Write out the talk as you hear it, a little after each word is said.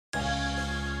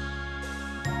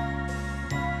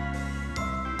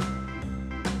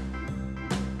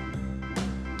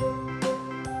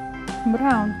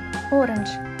brown, orange,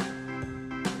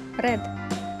 red,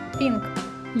 pink,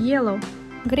 yellow,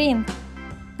 green,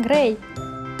 gray,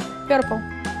 purple,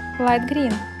 light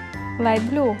green, light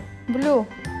blue, blue,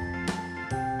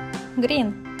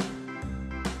 green.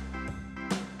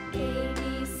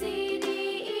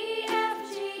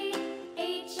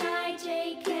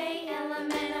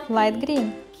 Light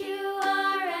green.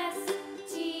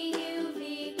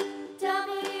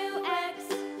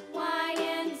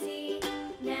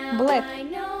 Black.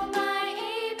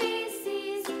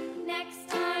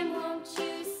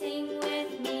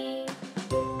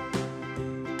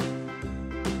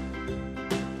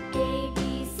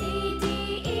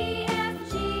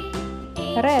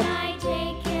 Red.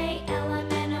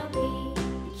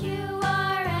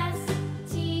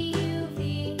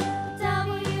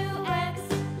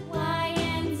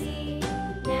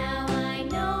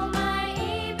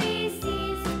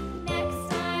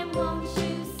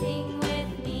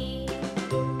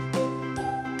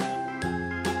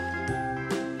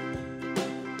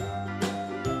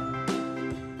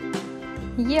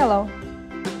 Yellow.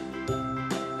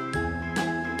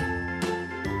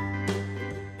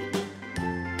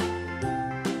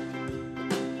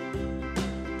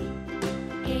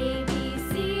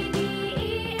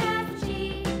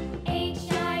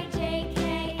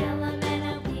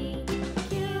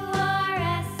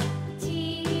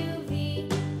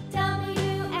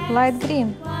 Light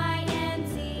green.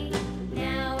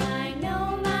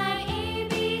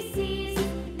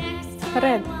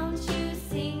 Red.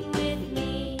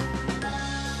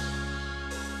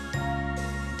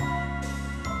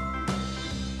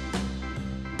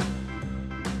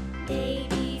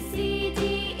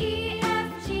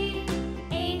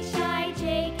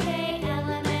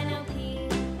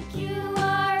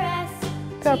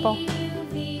 Purple.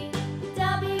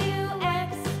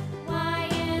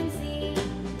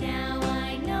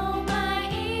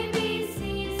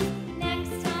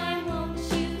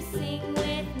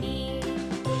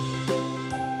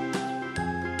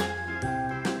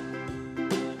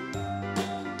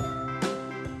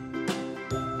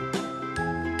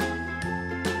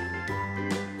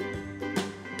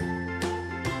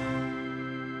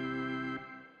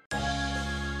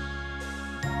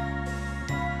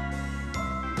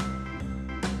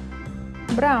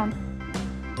 Brown,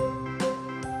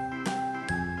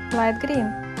 light green,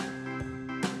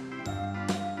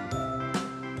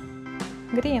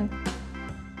 green,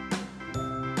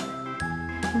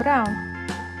 brown,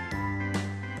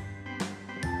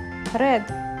 red,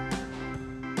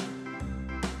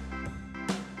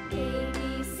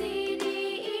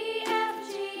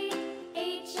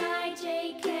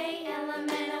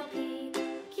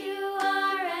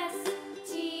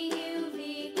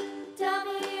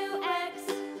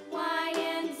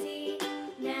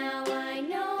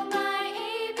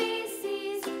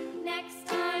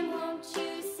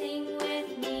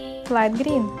 light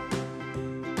green,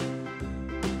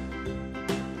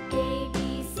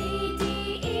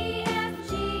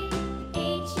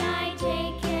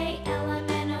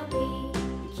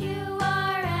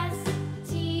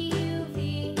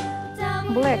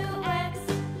 black,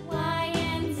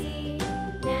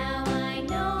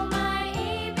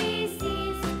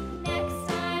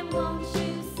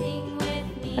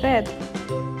 red,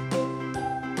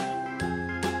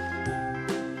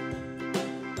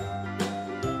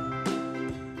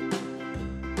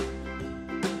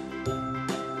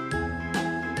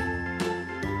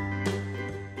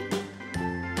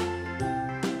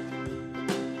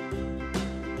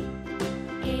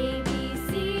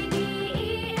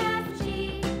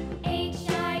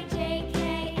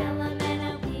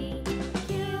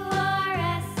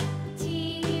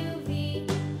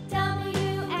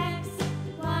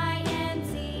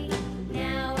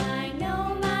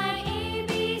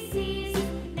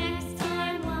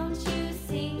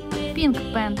 pink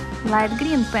pen, light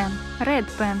green pen, red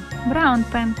pen, brown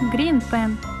pen, green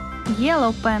pen,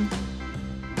 yellow pen,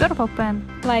 purple pen,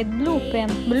 light blue pen,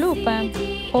 blue pen,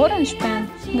 orange pen,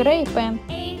 gray pen,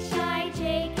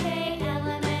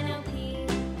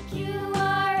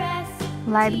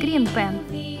 light green pen.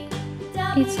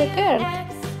 It's a girl.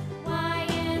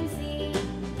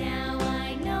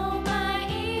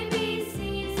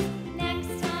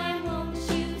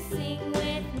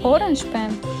 Orange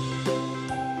pen.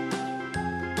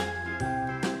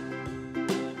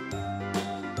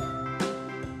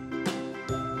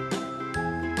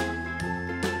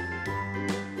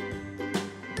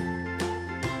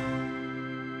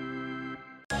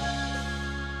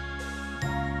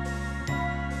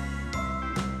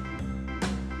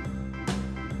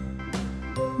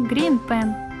 Green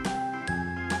pen.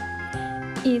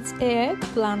 It's an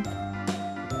eggplant.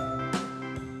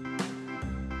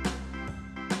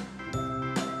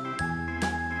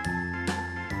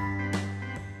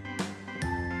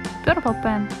 Purple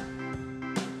pen.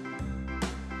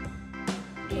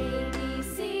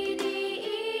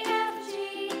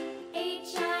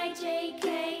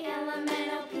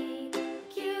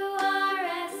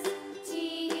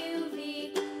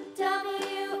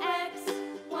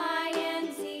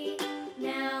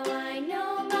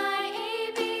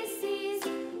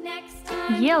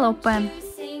 Yellow pen.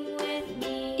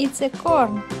 It's a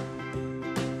corn.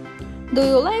 Do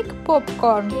you like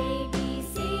popcorn?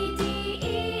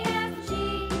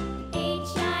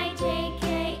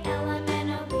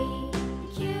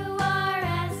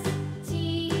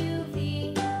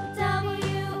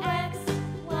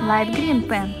 Light green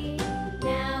pen.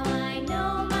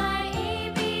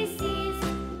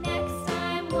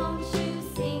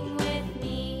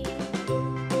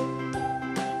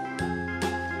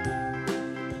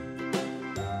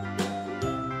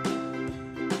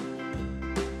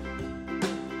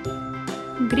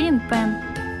 Green pen.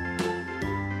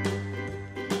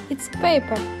 It's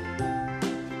paper.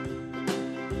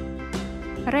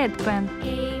 Red pen.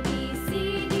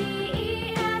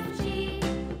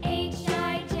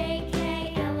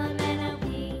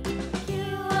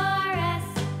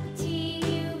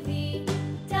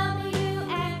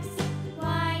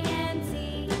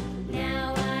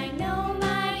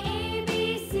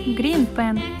 Green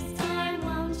pen.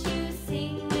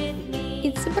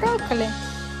 It's broccoli.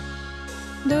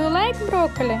 Do you like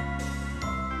broccoli?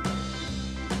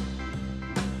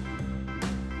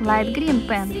 Light green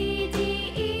pen.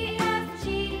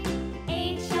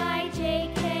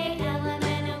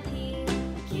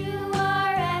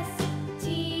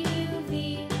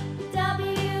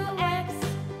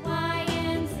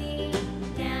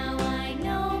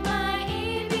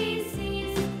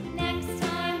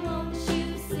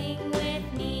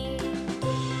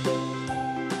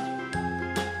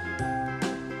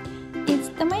 It's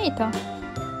tomato.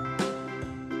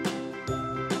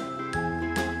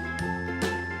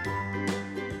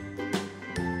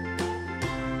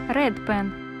 Red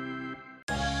pen.